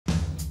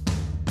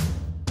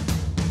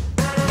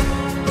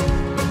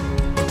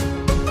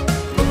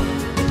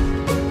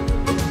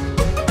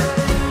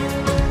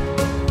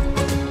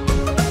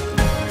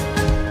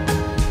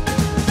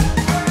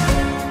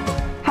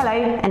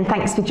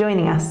Thanks for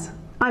joining us.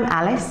 I'm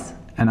Alice.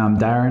 And I'm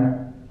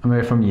Darren, and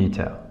we're from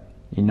UTEL,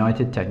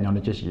 United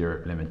Technologies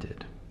Europe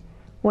Limited.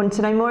 Want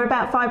to know more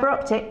about fibre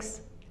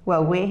optics?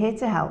 Well, we're here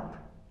to help.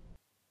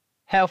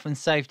 Health and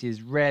safety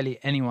is rarely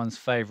anyone's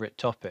favourite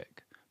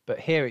topic, but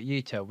here at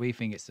UTEL we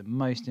think it's the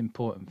most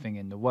important thing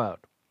in the world.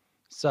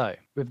 So,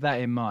 with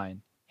that in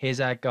mind, here's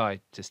our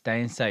guide to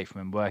staying safe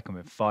when working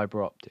with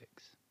fibre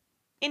optics.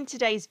 In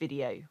today's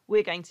video,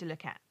 we're going to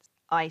look at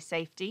eye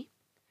safety,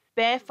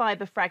 bare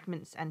fibre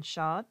fragments and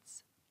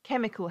shards,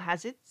 chemical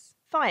hazards,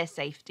 fire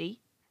safety,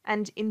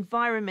 and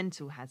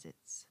environmental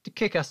hazards. To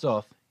kick us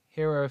off,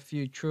 here are a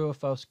few true or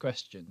false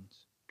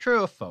questions.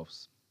 True or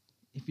false?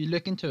 If you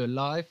look into a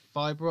live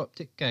fibre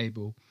optic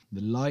cable,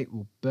 the light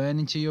will burn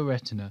into your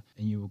retina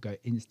and you will go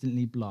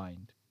instantly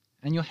blind,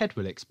 and your head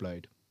will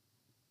explode.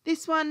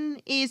 This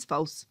one is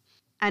false,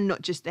 and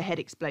not just the head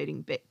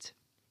exploding bit.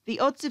 The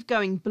odds of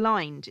going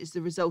blind as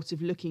the result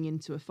of looking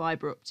into a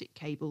fibre optic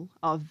cable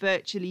are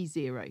virtually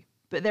zero,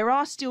 but there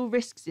are still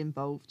risks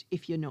involved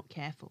if you're not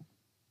careful.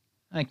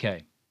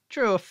 Okay,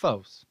 true or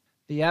false?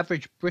 The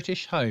average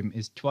British home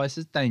is twice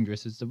as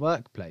dangerous as the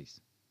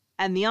workplace.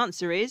 And the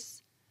answer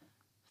is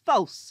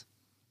false.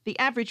 The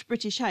average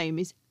British home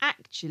is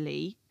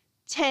actually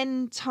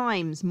 10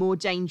 times more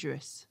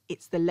dangerous.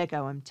 It's the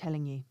Lego, I'm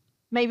telling you.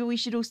 Maybe we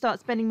should all start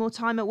spending more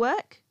time at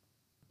work?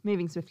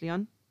 Moving swiftly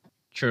on.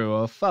 True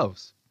or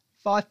false?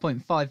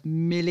 5.5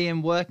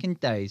 million working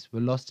days were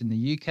lost in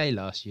the UK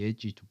last year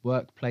due to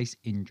workplace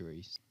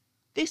injuries.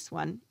 This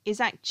one is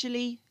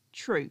actually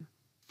true.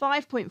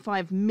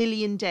 5.5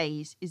 million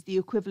days is the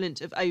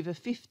equivalent of over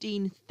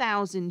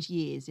 15,000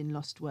 years in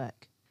lost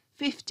work.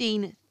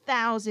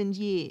 15,000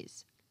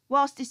 years.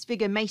 Whilst this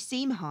figure may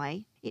seem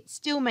high, it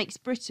still makes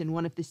Britain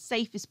one of the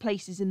safest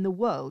places in the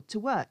world to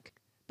work.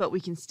 But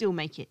we can still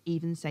make it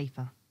even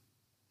safer.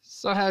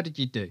 So how did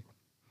you do?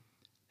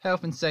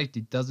 Health and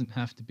safety doesn't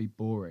have to be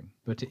boring,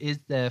 but it is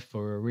there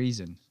for a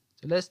reason.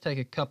 So let's take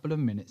a couple of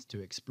minutes to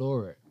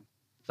explore it.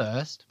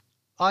 First,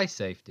 eye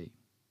safety.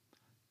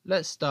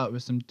 Let's start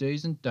with some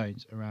do's and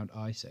don'ts around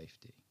eye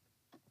safety.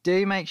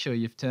 Do make sure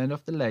you've turned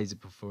off the laser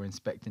before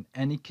inspecting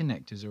any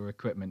connectors or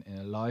equipment in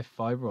a live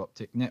fibre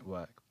optic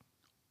network.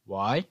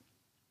 Why?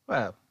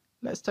 Well,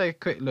 let's take a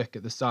quick look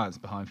at the science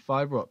behind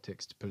fibre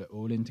optics to put it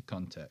all into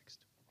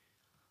context.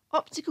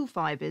 Optical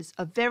fibres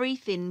are very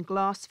thin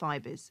glass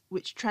fibres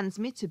which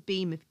transmit a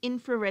beam of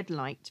infrared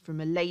light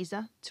from a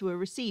laser to a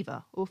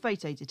receiver or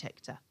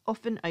photodetector,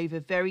 often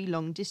over very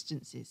long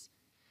distances.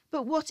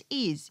 But what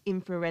is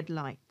infrared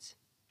light?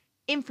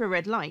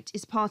 Infrared light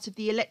is part of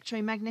the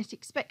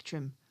electromagnetic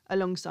spectrum,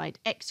 alongside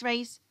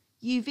X-rays,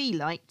 UV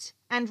light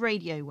and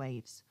radio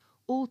waves,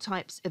 all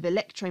types of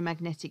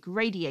electromagnetic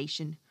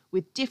radiation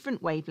with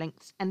different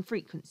wavelengths and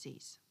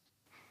frequencies.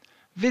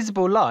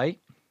 Visible light,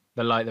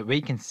 the light that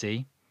we can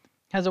see,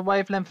 has a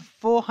wavelength of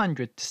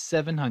 400 to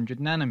 700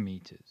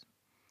 nanometers.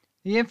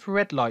 The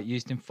infrared light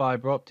used in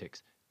fibre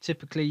optics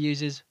typically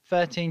uses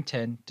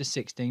 1310 to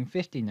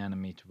 1650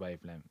 nanometer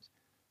wavelengths.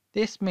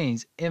 This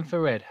means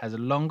infrared has a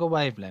longer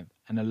wavelength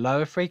and a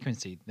lower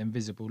frequency than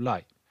visible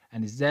light,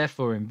 and is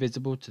therefore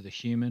invisible to the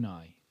human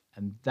eye.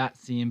 And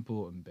that's the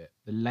important bit.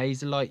 The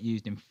laser light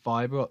used in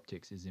fibre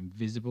optics is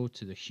invisible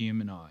to the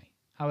human eye.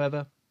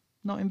 However,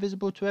 not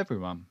invisible to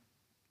everyone.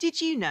 Did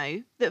you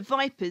know that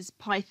vipers,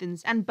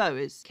 pythons and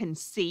boas can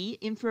see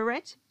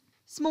infrared?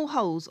 Small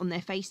holes on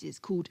their faces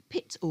called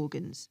pit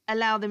organs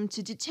allow them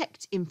to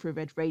detect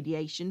infrared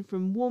radiation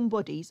from warm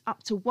bodies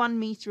up to 1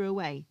 metre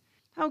away.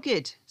 How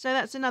good. So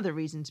that's another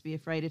reason to be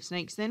afraid of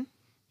snakes then.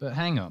 But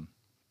hang on.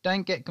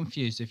 Don't get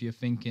confused if you're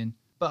thinking,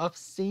 but I've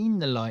seen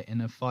the light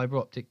in a fibre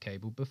optic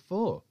cable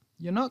before.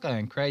 You're not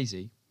going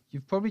crazy.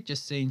 You've probably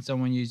just seen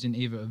someone using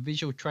either a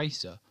visual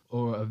tracer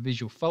or a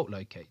visual fault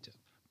locator,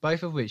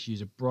 both of which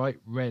use a bright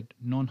red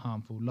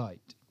non-harmful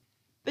light.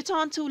 But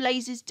aren't all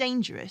lasers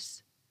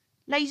dangerous?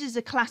 Lasers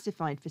are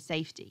classified for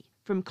safety.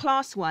 From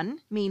class 1,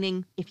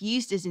 meaning if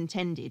used as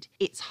intended,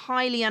 it's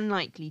highly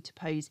unlikely to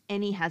pose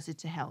any hazard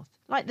to health,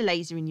 like the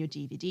laser in your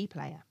DVD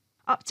player,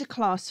 up to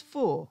class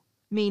 4,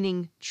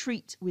 meaning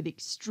treat with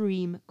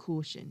extreme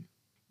caution.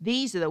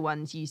 These are the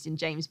ones used in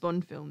James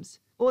Bond films,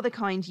 or the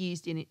kind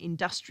used in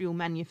industrial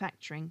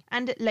manufacturing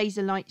and at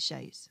laser light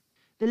shows.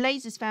 The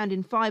lasers found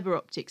in fibre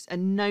optics are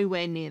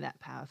nowhere near that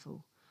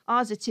powerful.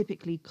 Ours are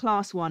typically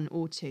class 1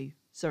 or 2.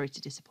 Sorry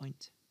to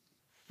disappoint.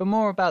 For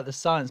more about the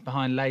science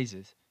behind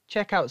lasers,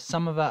 check out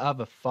some of our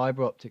other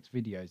fibre optics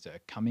videos that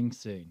are coming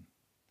soon.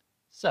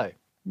 So,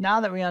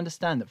 now that we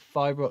understand that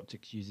fibre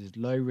optics uses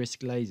low-risk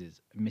lasers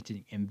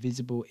emitting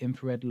invisible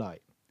infrared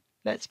light,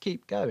 let's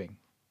keep going.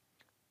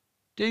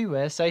 Do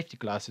wear safety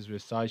glasses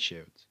with side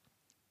shields,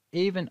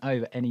 even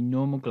over any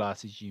normal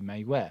glasses you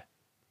may wear.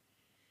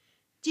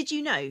 Did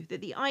you know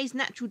that the eye's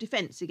natural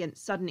defence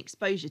against sudden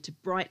exposure to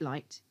bright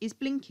light is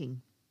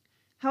blinking?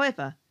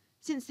 However,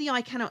 since the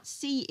eye cannot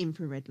see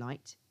infrared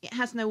light, it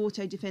has no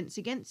auto-defence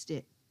against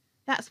it.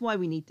 That's why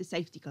we need the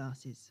safety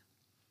glasses.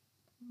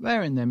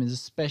 Wearing them is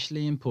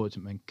especially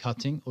important when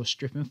cutting or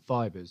stripping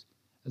fibres,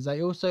 as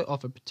they also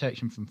offer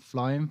protection from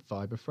flying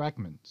fibre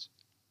fragments.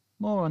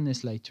 More on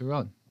this later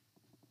on.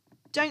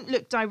 Don't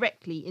look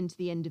directly into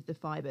the end of the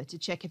fibre to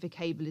check if a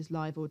cable is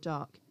live or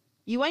dark.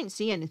 You won't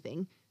see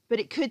anything, but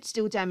it could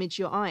still damage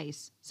your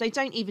eyes, so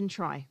don't even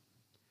try.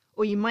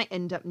 Or you might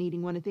end up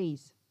needing one of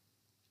these.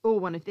 Or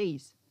one of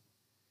these.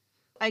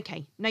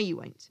 Okay, no you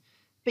won't.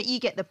 But you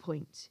get the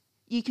point.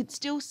 You could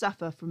still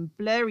suffer from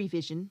blurry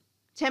vision,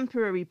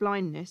 temporary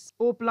blindness,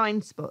 or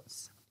blind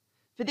spots.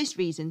 For this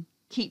reason,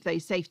 keep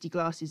those safety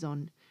glasses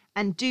on,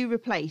 and do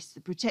replace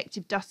the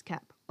protective dust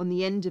cap on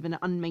the end of an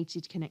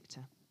unmated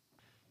connector.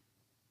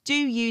 Do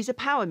use a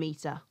power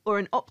meter or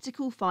an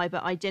optical fibre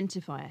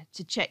identifier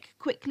to check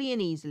quickly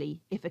and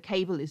easily if a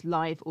cable is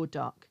live or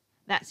dark.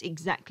 That's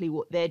exactly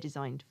what they're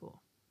designed for.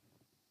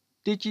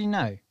 Did you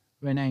know,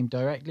 when aimed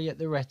directly at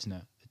the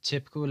retina, a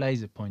typical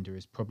laser pointer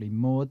is probably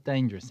more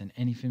dangerous than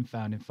anything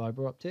found in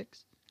fibre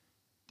optics?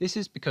 This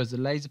is because the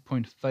laser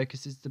pointer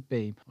focuses the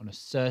beam on a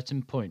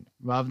certain point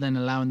rather than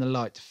allowing the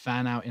light to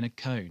fan out in a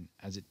cone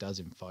as it does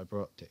in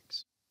fibre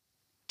optics.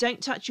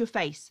 Don't touch your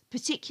face,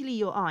 particularly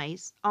your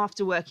eyes,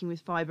 after working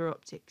with fibre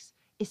optics,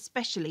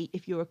 especially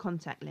if you're a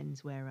contact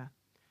lens wearer.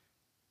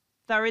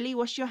 Thoroughly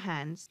wash your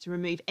hands to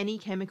remove any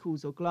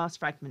chemicals or glass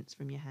fragments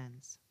from your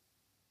hands.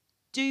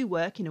 Do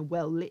work in a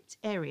well-lit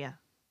area.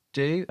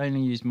 Do only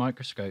use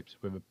microscopes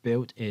with a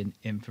built-in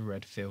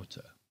infrared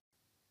filter.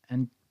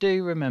 And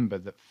do remember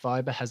that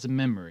fibre has a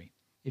memory.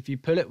 If you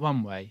pull it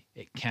one way,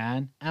 it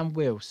can and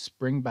will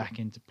spring back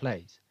into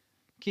place.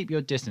 Keep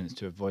your distance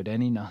to avoid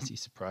any nasty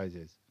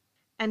surprises.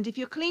 And if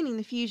you're cleaning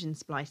the fusion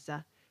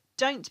splicer,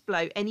 don't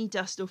blow any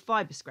dust or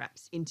fibre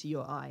scraps into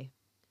your eye.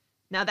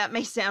 Now that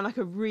may sound like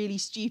a really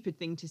stupid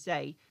thing to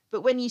say,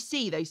 but when you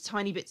see those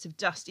tiny bits of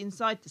dust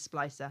inside the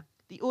splicer,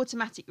 the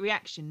automatic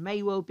reaction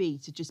may well be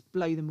to just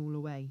blow them all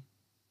away.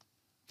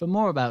 For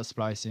more about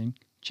splicing,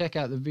 check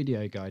out the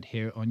video guide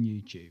here on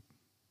YouTube.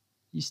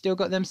 You still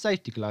got them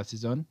safety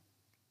glasses on?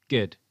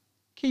 Good.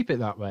 Keep it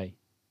that way.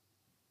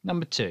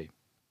 Number 2.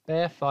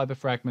 Bare fibre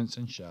fragments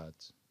and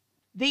shards.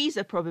 These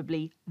are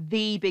probably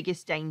the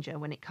biggest danger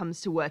when it comes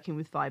to working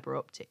with fibre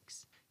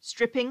optics.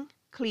 Stripping,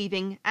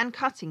 cleaving and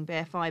cutting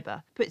bare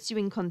fibre puts you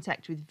in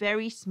contact with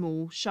very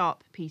small,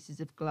 sharp pieces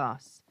of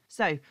glass.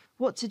 So,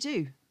 what to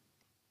do?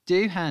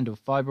 Do handle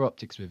fibre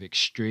optics with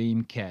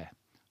extreme care.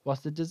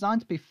 Whilst they're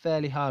designed to be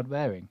fairly hard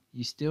wearing,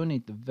 you still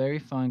need the very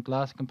fine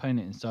glass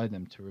component inside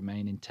them to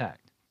remain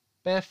intact.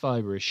 Bare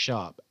fibre is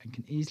sharp and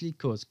can easily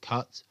cause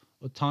cuts,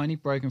 or tiny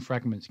broken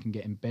fragments can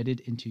get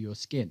embedded into your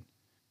skin.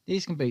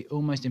 These can be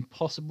almost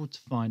impossible to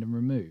find and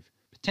remove,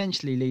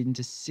 potentially leading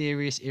to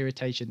serious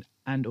irritation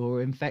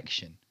and/or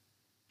infection.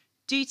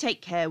 Do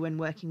take care when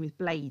working with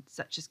blades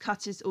such as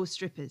cutters or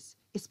strippers,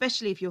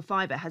 especially if your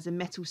fibre has a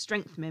metal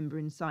strength member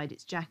inside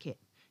its jacket.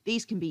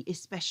 These can be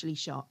especially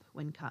sharp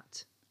when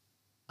cut.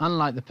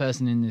 Unlike the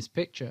person in this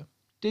picture,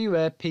 do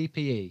wear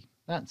PPE,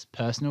 that's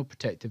personal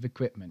protective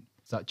equipment,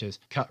 such as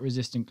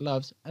cut-resistant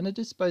gloves and a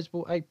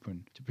disposable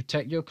apron to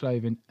protect your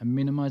clothing and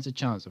minimise the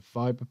chance of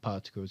fibre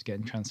particles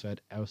getting transferred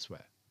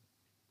elsewhere.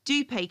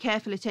 Do pay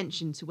careful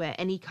attention to where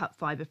any cut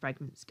fibre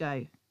fragments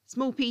go.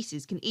 Small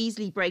pieces can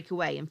easily break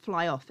away and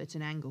fly off at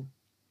an angle.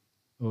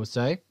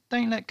 Also,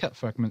 don't let cut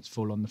fragments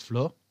fall on the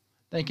floor.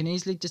 They can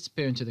easily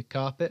disappear into the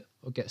carpet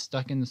or get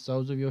stuck in the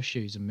soles of your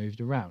shoes and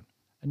moved around.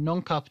 A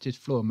non-carpeted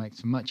floor makes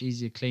for much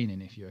easier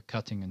cleaning if you are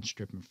cutting and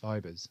stripping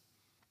fibres.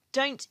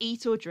 Don't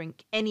eat or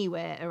drink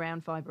anywhere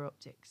around fibre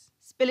optics.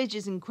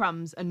 Spillages and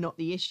crumbs are not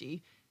the issue.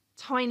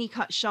 Tiny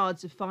cut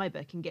shards of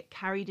fibre can get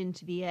carried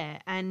into the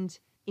air and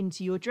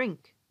into your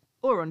drink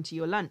or onto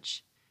your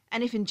lunch.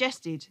 And if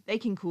ingested, they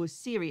can cause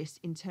serious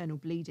internal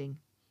bleeding.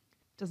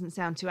 Doesn't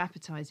sound too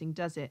appetising,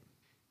 does it?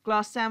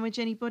 Glass sandwich,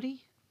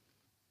 anybody?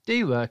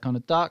 Do work on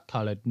a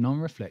dark-coloured,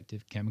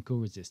 non-reflective,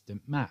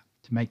 chemical-resistant mat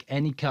to make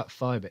any cut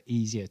fibre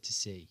easier to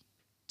see.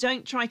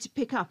 Don't try to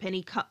pick up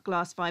any cut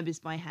glass fibres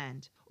by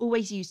hand.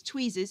 Always use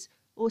tweezers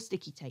or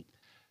sticky tape.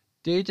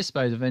 Do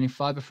dispose of any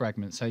fibre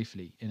fragments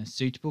safely in a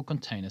suitable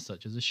container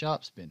such as a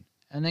sharps bin,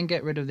 and then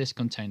get rid of this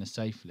container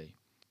safely.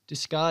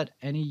 Discard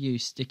any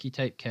used sticky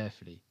tape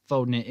carefully,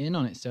 folding it in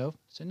on itself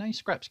so no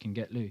scraps can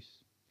get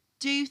loose.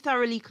 Do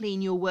thoroughly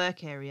clean your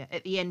work area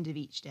at the end of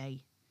each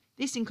day.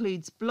 This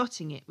includes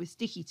blotting it with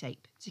sticky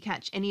tape to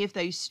catch any of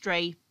those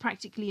stray,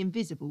 practically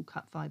invisible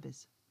cut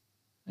fibres.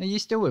 Are you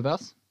still with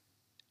us?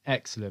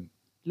 Excellent.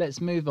 Let's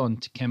move on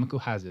to chemical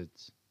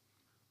hazards.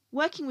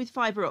 Working with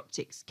fibre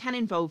optics can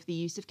involve the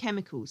use of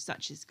chemicals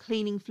such as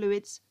cleaning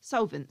fluids,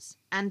 solvents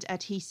and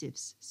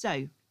adhesives.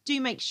 So, do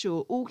make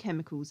sure all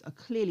chemicals are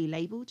clearly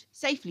labelled,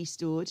 safely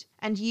stored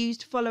and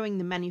used following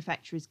the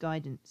manufacturer's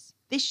guidance.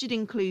 This should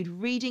include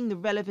reading the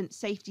relevant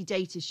safety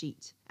data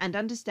sheet and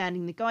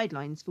understanding the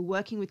guidelines for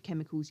working with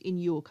chemicals in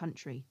your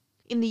country.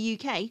 In the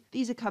UK,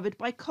 these are covered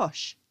by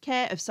COSH,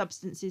 Care of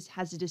Substances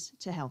Hazardous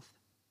to Health.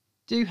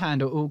 Do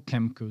handle all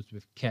chemicals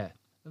with care.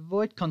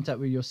 Avoid contact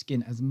with your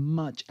skin as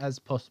much as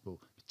possible,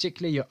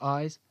 particularly your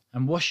eyes,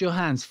 and wash your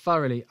hands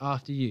thoroughly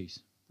after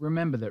use.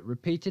 Remember that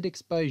repeated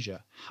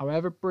exposure,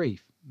 however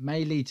brief,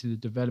 may lead to the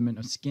development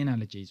of skin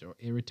allergies or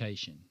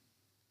irritation.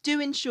 Do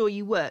ensure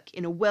you work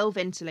in a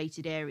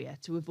well-ventilated area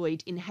to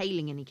avoid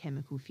inhaling any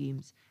chemical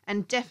fumes,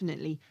 and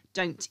definitely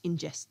don't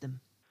ingest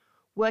them.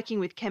 Working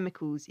with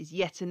chemicals is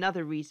yet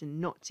another reason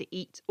not to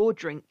eat or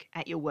drink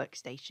at your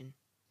workstation.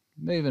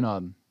 Moving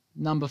on.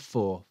 Number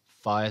 4,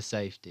 fire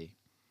safety.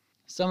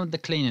 Some of the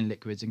cleaning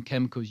liquids and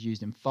chemicals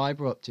used in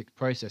fibre optic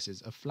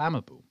processes are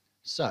flammable,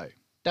 so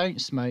don't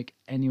smoke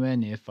anywhere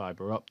near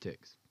fibre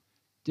optics.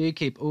 Do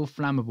keep all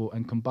flammable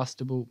and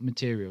combustible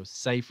materials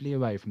safely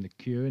away from the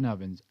curing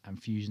ovens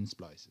and fusion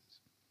splicers.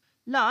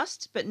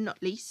 Last but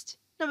not least,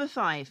 number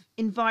 5,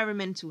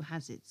 environmental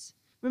hazards.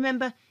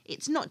 Remember,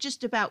 it's not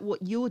just about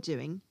what you're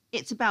doing,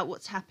 it's about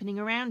what's happening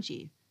around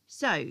you.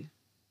 So,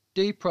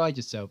 do pride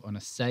yourself on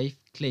a safe,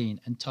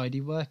 clean and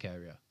tidy work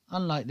area,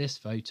 unlike this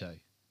photo.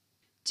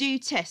 Do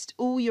test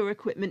all your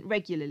equipment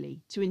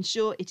regularly to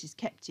ensure it is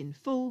kept in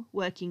full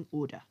working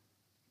order.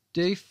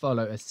 Do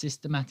follow a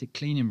systematic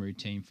cleaning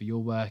routine for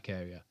your work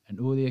area and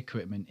all the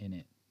equipment in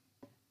it.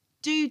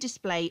 Do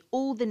display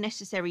all the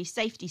necessary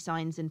safety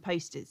signs and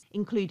posters,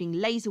 including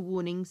laser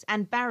warnings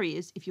and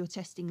barriers if you're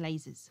testing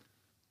lasers.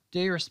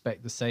 Do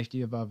respect the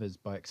safety of others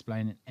by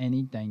explaining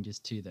any dangers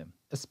to them,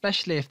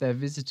 especially if they're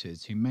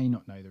visitors who may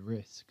not know the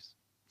risks.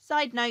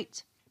 Side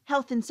note,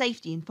 health and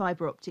safety in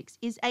fibre optics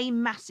is a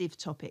massive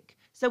topic,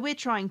 so we're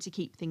trying to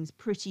keep things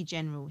pretty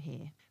general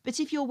here. But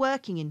if you're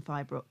working in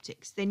fibre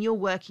optics, then your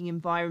working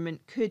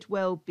environment could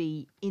well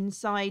be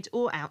inside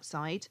or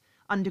outside,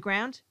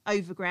 underground,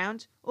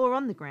 overground, or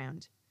on the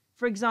ground.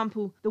 For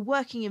example, the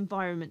working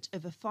environment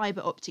of a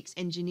fibre optics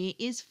engineer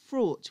is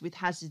fraught with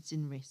hazards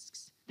and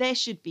risks. There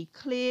should be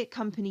clear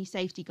company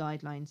safety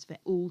guidelines for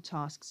all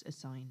tasks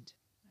assigned.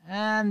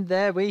 And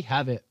there we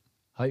have it.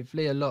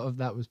 Hopefully a lot of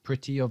that was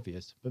pretty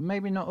obvious, but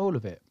maybe not all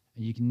of it.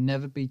 And you can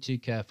never be too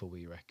careful,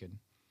 we reckon.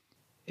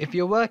 If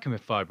you're working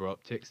with fibre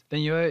optics,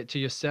 then you owe it to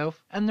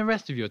yourself and the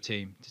rest of your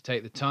team to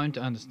take the time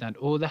to understand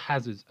all the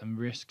hazards and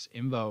risks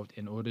involved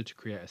in order to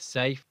create a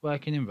safe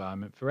working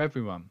environment for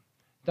everyone.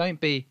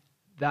 Don't be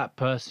that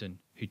person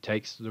who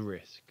takes the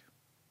risk.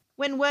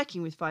 When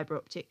working with fibre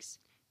optics,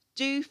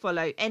 do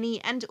follow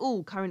any and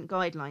all current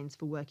guidelines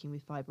for working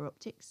with fibre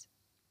optics.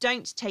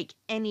 Don't take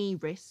any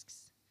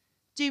risks.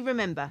 Do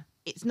remember,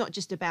 it's not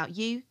just about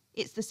you,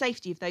 it's the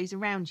safety of those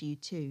around you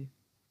too.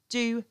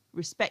 Do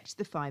respect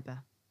the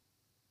fibre.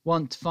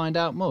 Want to find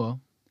out more?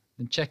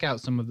 Then check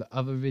out some of the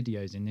other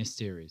videos in this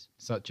series,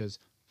 such as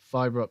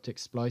fibre optic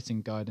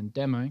splicing guide and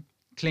demo,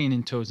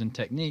 cleaning tools and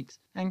techniques,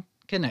 and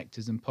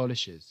connectors and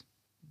polishers.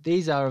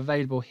 These are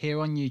available here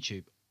on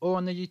YouTube or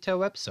on the UTEL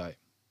website.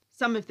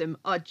 Some of them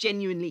are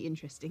genuinely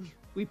interesting,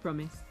 we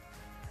promise.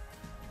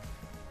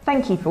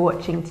 Thank you for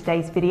watching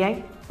today's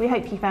video. We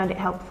hope you found it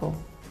helpful.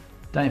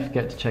 Don't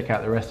forget to check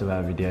out the rest of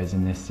our videos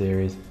in this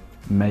series,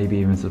 maybe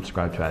even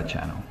subscribe to our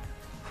channel.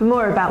 For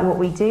more about what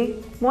we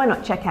do, why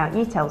not check out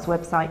UTEL's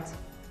website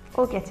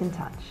or get in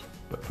touch.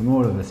 But from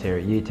all of us here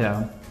at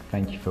UTEL,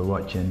 thank you for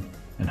watching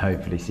and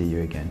hopefully see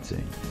you again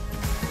soon.